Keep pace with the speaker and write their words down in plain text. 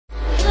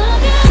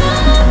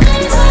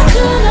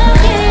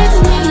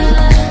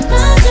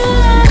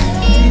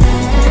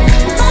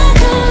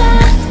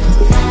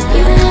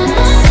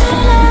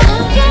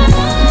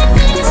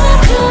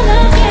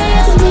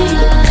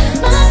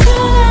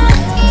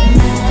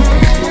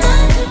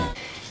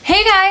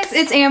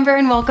it's Amber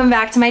and welcome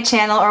back to my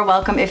channel, or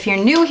welcome if you're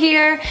new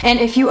here. And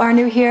if you are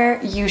new here,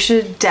 you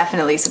should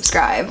definitely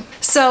subscribe.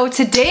 So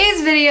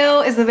today's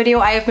video is the video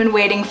I have been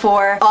waiting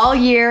for all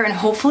year, and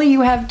hopefully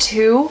you have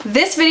too.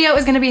 This video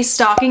is gonna be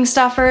stocking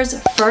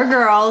stuffers for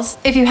girls.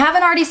 If you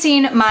haven't already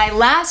seen my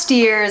last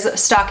year's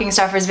stocking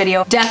stuffers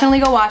video,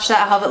 definitely go watch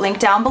that. I'll have it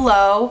linked down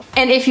below.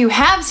 And if you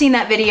have seen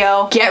that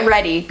video, get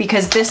ready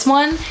because this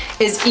one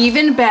is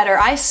even better.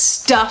 I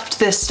stuffed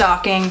this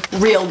stocking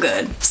real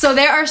good. So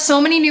there are so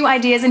many new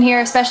ideas in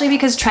here, especially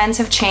because trends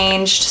have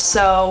changed.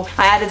 So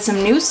I added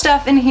some new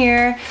stuff in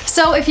here.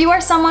 So if you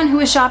are someone who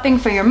is shopping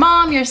for your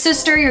mom, your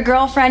sister, your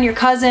girlfriend, your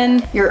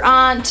cousin, your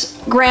aunt,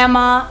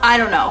 grandma, I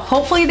don't know.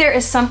 Hopefully there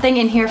is something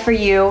in here for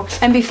you.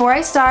 And before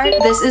I start,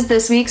 this is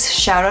this week's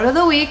shout out of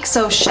the week.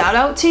 So shout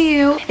out to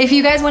you. If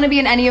you guys want to be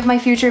in any of my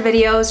future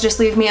videos, just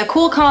leave me a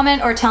cool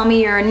comment or tell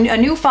me you're a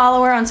new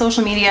follower on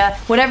social media,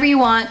 whatever you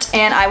want,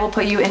 and I will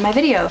put you in my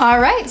video. All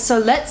right, so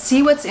let's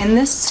see what's in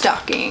this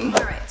stocking.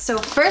 All right, so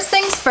first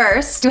things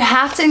first, you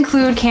have to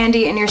include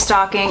candy in your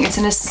stocking. It's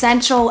an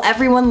essential.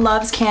 Everyone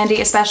loves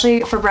candy,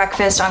 especially for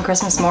breakfast on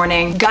Christmas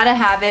morning. Gotta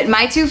have it.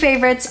 My two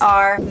favorites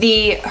are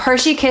the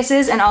Hershey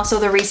Kisses and also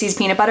the Reese's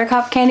Peanut Butter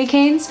Cup candy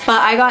canes,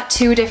 but I got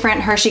two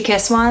different Hershey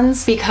Kiss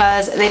ones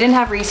because they didn't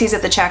have Reese's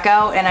at the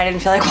checkout and I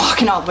didn't feel like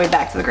walking all the way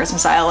back to the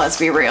Christmas aisle, let's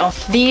be real.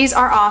 These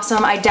are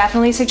awesome. I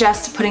definitely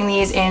suggest putting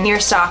these in your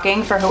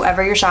stocking for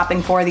whoever you're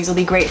shopping for. These will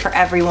be great for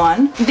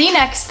everyone. The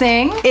next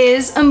thing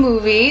is a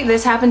movie.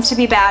 This happens to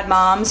be Bad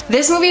Moms.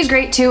 This movie is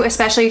great too,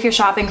 especially if you're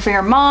shopping for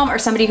your mom or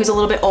somebody who's a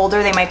little bit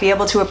older. They might be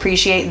able to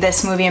appreciate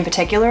this movie in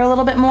particular a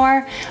little bit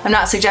more. I'm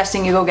not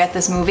suggesting you go get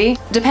this movie.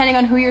 Depending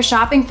on who you're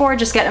shopping for,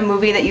 just get a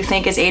movie that you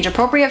think is age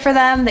appropriate for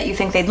them, that you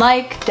think they'd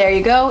like. There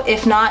you go.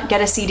 If not,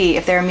 get a CD.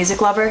 If they're a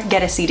music lover,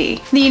 get a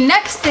CD. The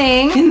next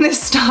thing in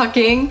this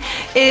stocking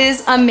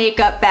is a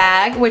makeup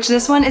bag, which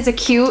this one is a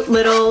cute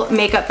little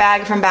makeup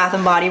bag from Bath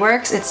 & Body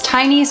Works. It's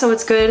tiny, so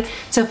it's good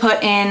to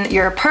put in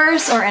your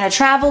purse or in a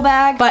travel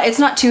bag, but it's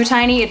not too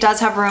tiny. It does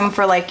have room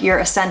for like your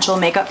essential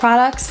makeup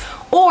products.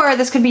 Or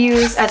this could be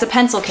used as a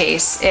pencil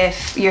case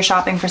if you're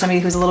shopping for somebody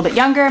who's a little bit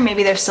younger,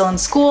 maybe they're still in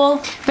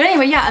school. But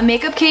anyway, yeah, a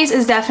makeup case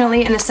is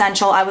definitely an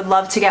essential. I would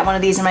love to get one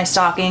of these in my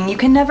stocking. You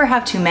can never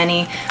have too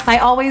many. I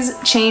always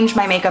change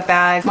my makeup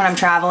bag when I'm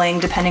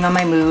traveling, depending on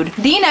my mood.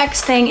 The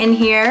next thing in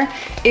here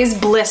is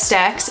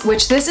Blistex,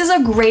 which this is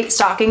a great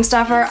stocking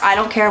stuffer. I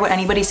don't care what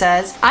anybody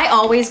says. I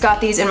always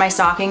got these in my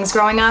stockings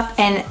growing up,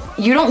 and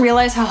you don't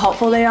realize how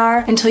helpful they are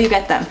until you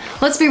get them.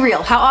 Let's be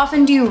real. How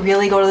often do you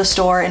really go to the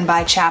store and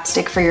buy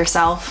chapstick for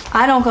yourself?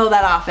 I don't go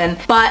that often,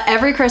 but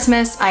every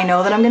Christmas I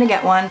know that I'm gonna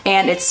get one,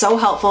 and it's so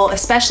helpful,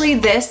 especially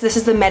this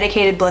is the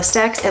medicated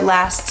Blistex. It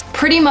lasts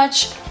pretty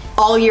much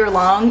all year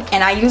long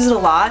and I use it a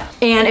lot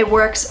and it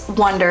works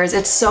wonders.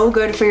 It's so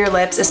good for your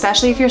lips,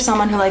 especially if you're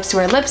someone who likes to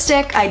wear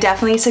lipstick. I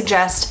definitely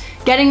suggest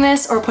getting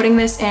this or putting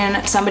this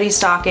in somebody's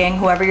stocking,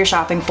 whoever you're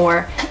shopping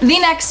for. The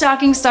next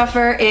stocking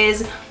stuffer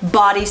is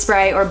body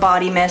spray or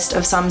body mist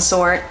of some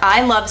sort.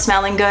 I love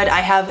smelling good.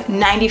 I have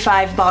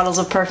 95 bottles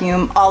of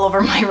perfume all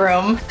over my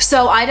room.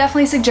 So I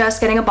definitely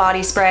suggest getting a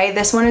body spray.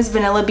 This one is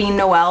Vanilla Bean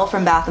Noel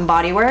from Bath &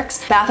 Body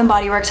Works. Bath &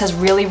 Body Works has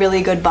really,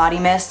 really good body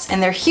mists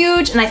and they're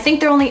huge and I think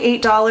they're only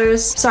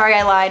 $8. Sorry,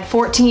 I lied,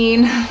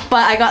 14,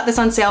 but I got this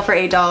on sale for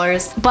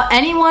 $8. But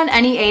anyone,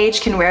 any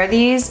age can wear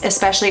these,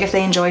 especially if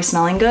they enjoy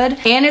smelling good.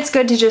 And it's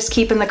good to just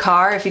keep in the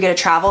car if you get a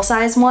travel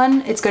size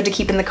one. It's good to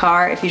keep in the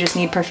car if you just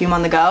need perfume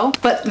on the go.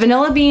 But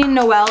Vanilla Bean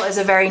Noel is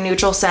a very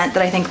neutral scent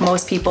that I think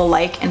most people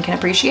like and can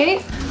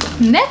appreciate.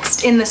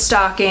 Next in the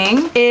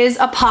stocking is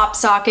a pop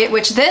socket,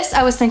 which this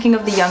I was thinking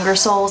of the younger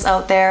souls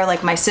out there,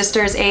 like my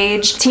sister's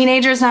age.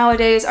 Teenagers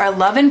nowadays are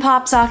loving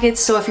pop sockets,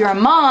 so if you're a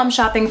mom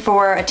shopping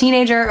for a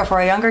teenager or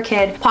for a younger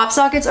kid, pop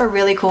sockets are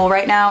really cool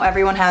right now.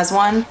 Everyone has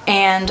one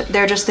and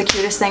they're just the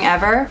cutest thing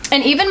ever.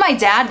 And even my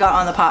dad got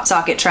on the pop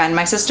socket trend.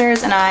 My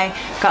sisters and I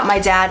got my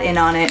dad in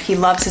on it. He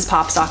loves his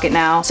pop socket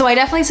now. So I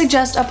definitely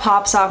suggest a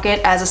pop socket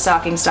as a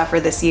stocking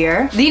stuffer this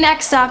year. The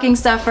next stocking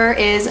stuffer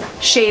is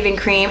shaving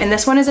cream, and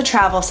this one is a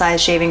travel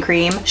size shaving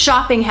cream.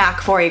 Shopping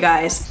hack for you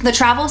guys. The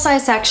travel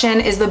size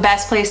section is the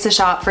best place to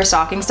shop for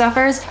stocking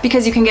stuffers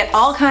because you can get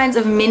all kinds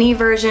of mini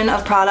version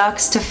of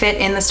products to fit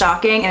in the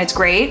stocking and it's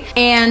great.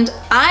 And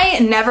I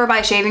never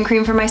buy shaving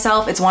cream for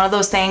myself. It's one of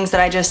those things that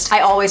I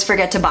always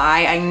forget to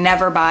buy. I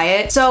never buy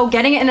it. So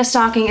getting it in a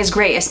stocking is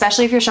great,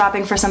 especially if you're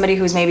shopping for somebody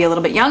who's maybe a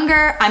little bit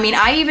younger. I mean,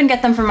 I even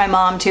get them for my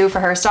mom too for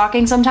her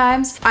stocking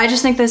sometimes. I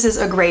just think this is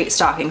a great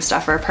stocking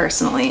stuffer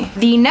personally.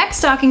 The next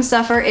stocking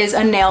stuffer is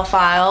a nail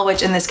file,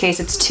 which in this case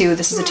it's two.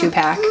 This is a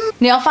 2-pack.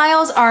 Nail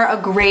files are a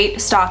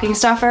great stocking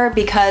stuffer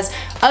because,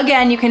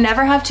 again, you can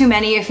never have too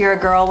many if you're a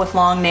girl with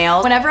long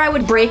nails. Whenever I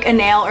would break a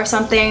nail or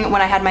something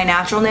when I had my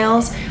natural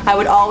nails, I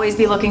would always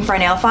be looking for a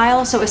nail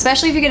file. So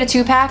especially if you get a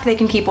 2-pack, they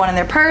can keep one in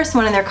their purse,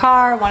 one in their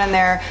car, one in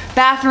their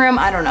bathroom.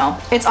 I don't know.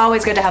 It's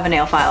always good to have a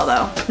nail file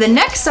though. The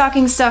next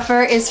stocking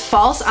stuffer is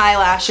false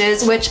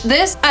eyelashes, which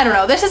this, I don't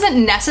know, this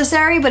isn't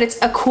necessary, but it's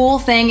a cool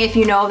thing if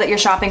you know that you're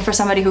shopping for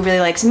somebody who really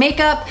likes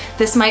makeup.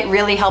 This might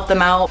really help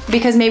them out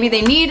because maybe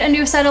they need need a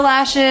new set of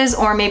lashes,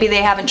 or maybe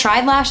they haven't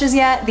tried lashes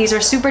yet. These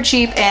are super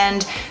cheap,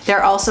 and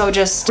they're also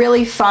just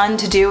really fun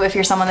to do if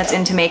you're someone that's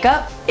into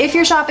makeup. If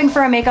you're shopping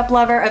for a makeup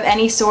lover of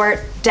any sort,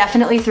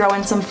 definitely throw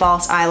in some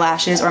false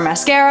eyelashes or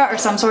mascara or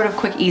some sort of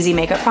quick easy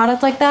makeup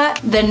product like that.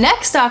 The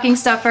next stocking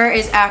stuffer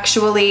is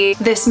actually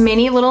this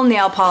mini little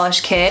nail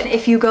polish kit.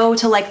 If you go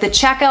to like the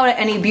checkout at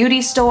any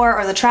beauty store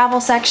or the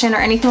travel section or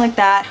anything like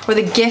that, or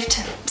the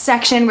gift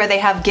section where they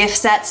have gift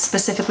sets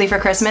specifically for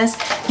Christmas,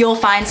 you'll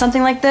find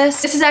something like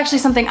this. This is actually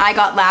something I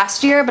got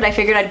last year, but I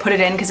figured I'd put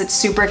it in because it's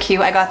super cute.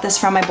 I got this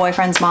from my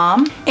boyfriend's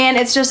mom, and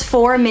it's just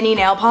 4 mini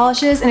nail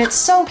polishes, and it's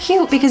so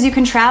cute because you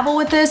can travel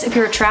with this. If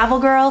you're a travel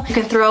girl, you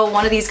can throw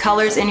one of these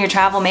colors in your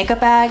travel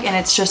makeup bag, and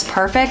it's just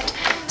perfect.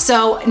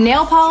 So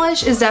nail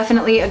polish is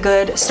definitely a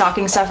good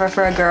stocking stuffer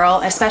for a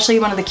girl, especially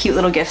one of the cute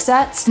little gift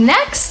sets.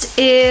 Next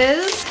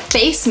is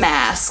face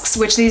masks,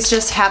 which these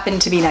just happen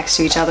to be next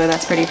to each other.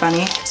 That's pretty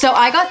funny. So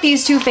I got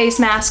these 2 face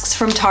masks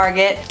from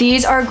Target.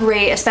 These are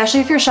great,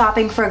 especially if you're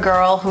shopping for a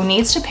girl who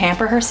needs to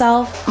pamper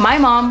herself. My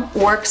mom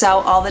works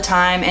out all the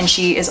time, and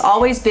she is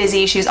always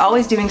busy. She's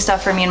always doing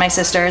stuff for me and my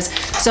sisters.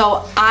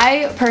 So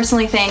I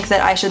personally think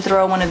that I should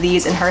throw one of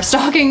these in her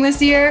stocking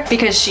this year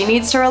because she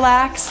needs to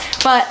relax.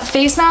 But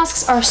face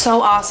masks are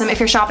so awesome. If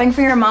you're shopping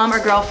for your mom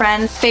or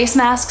girlfriend, face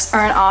masks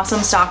are an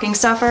awesome stocking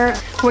stuffer.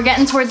 We're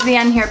getting towards the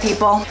end here,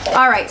 people.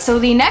 All right, so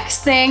the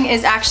next thing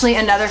is actually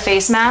another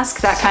face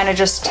mask that kind of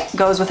just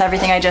goes with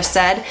everything I just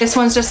said. This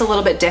one's just a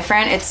little bit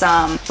different. It's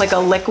like a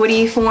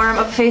liquidy form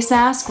of a face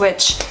mask,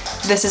 which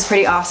this is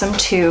pretty awesome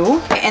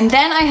too. And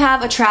then I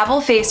have a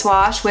travel face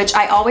wash, which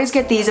I always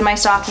get these in my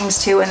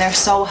stockings too, and they're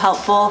so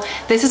helpful.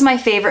 This is my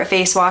favorite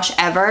face wash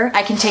ever.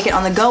 I can take it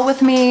on the go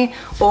with me,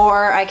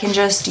 or I can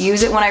just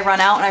use it when I run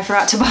out and I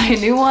forgot to buy a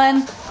new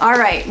one. All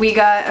right, we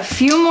got a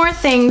few more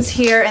things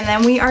here and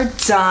then we are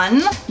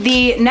done.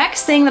 The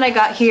next thing that I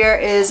got here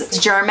is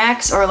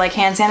Germex, or like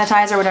hand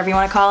sanitizer, whatever you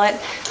want to call it.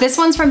 This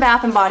one's from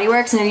Bath & Body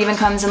Works, and it even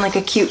comes in like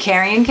a cute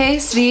carrying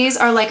case. These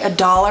are like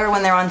 $1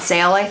 when they're on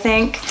sale, I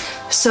think.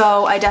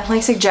 So I definitely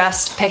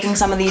suggest picking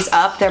some of these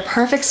up. They're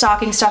perfect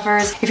stocking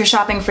stuffers. If you're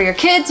shopping for your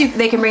kids,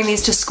 they can bring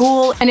these to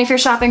school. And if you're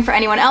shopping for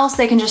anyone else,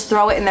 they can just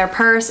throw it in their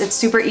purse. It's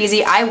super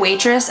easy. I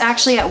waitress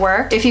actually at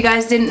work, if you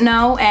guys didn't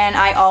know, and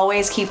I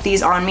always keep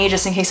these on me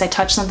just in case I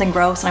touch something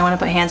gross and I want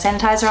to put hand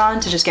sanitizer on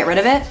to just get rid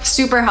of it.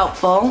 Super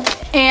helpful.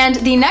 And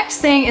the next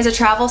thing is a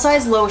travel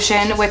size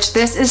lotion, which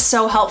this is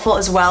so helpful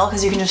as well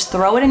because you can just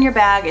throw it in your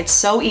bag. It's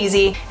so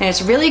easy and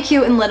it's really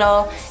cute and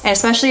little, and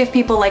especially if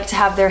people like to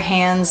have their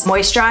hands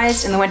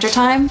moisturized in the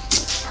wintertime.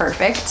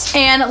 Perfect.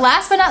 And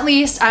last but not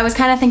least, I was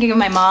kind of thinking of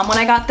my mom when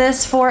I got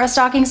this for a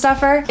stocking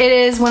stuffer. It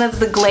is one of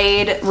the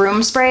Glade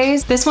room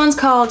sprays. This one's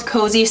called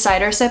Cozy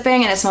Cider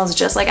Sipping, and it smells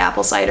just like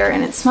apple cider,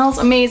 and it smells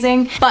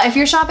amazing. But if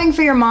you're shopping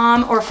for your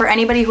mom or for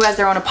anybody who has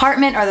their own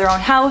apartment or their own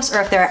house, or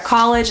if they're at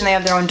college and they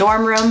have their own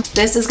dorm room,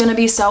 this is gonna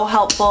be so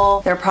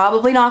helpful. They're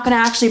probably not gonna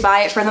actually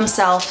buy it for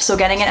themselves, so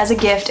getting it as a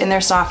gift in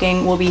their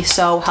stocking will be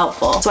so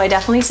helpful. So I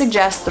definitely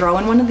suggest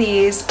throwing one of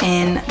these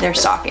in their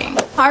stocking.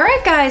 All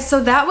right, guys,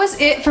 so that was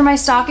it for my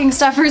stocking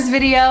stuffers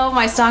video.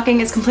 My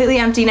stocking is completely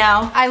empty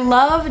now. I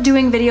love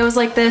doing videos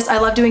like this. I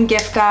love doing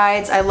gift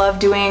guides. I love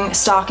doing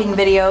stocking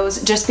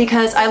videos just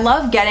because I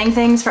love getting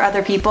things for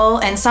other people,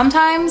 and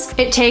sometimes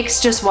it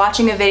takes just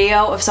watching a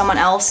video of someone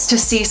else to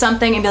see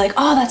something and be like,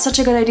 oh, that's such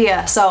a good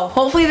idea. So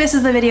hopefully this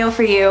is the video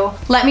for you.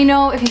 Let me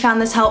know if you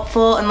found this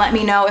helpful, and let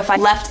me know if I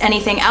left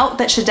anything out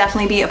that should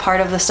definitely be a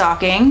part of the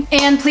stocking.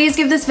 And please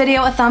give this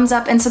video a thumbs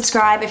up and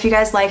subscribe if you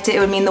guys liked it. It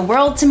would mean the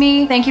world to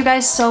me. Thank you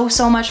guys so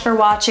much for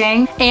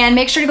watching, and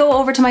make sure to go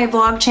over to my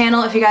vlog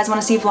channel if you guys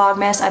want to see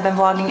Vlogmas. I've been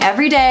vlogging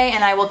every day,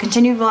 and I will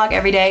continue to vlog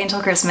every day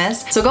until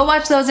Christmas, so go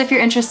watch those if you're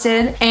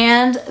interested.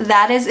 And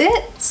that is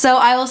it, so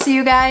I will see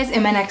you guys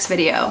in my next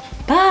video.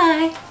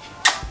 Bye!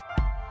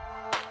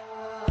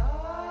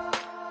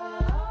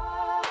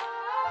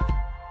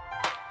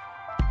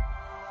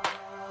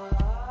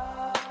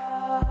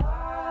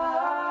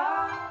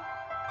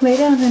 Lay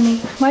down, honey.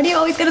 Why do you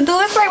always gotta do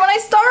this right when I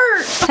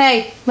start?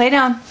 Hey, lay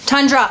down.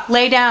 Tundra,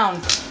 lay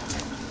down.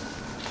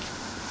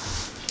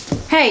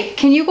 Hey,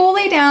 can you go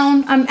lay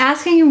down? I'm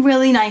asking you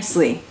really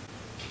nicely.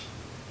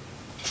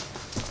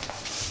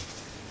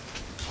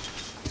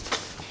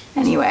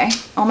 Anyway,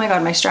 oh my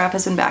god, my strap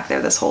has been back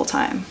there this whole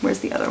time. Where's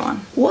the other one?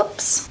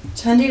 Whoops.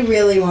 Tundi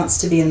really wants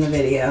to be in the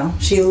video.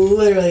 She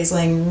literally is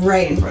laying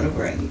right in front of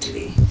where I need to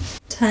be.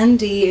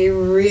 Tundi, I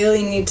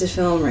really need to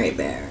film right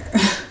there.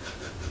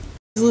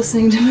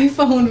 Listening to my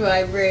phone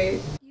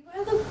vibrate. You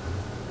are the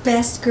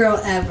best girl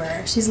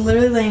ever. She's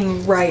literally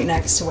laying right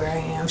next to where I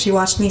am. She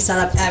watched me set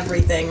up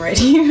everything right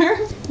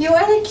here. You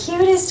are the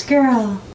cutest girl.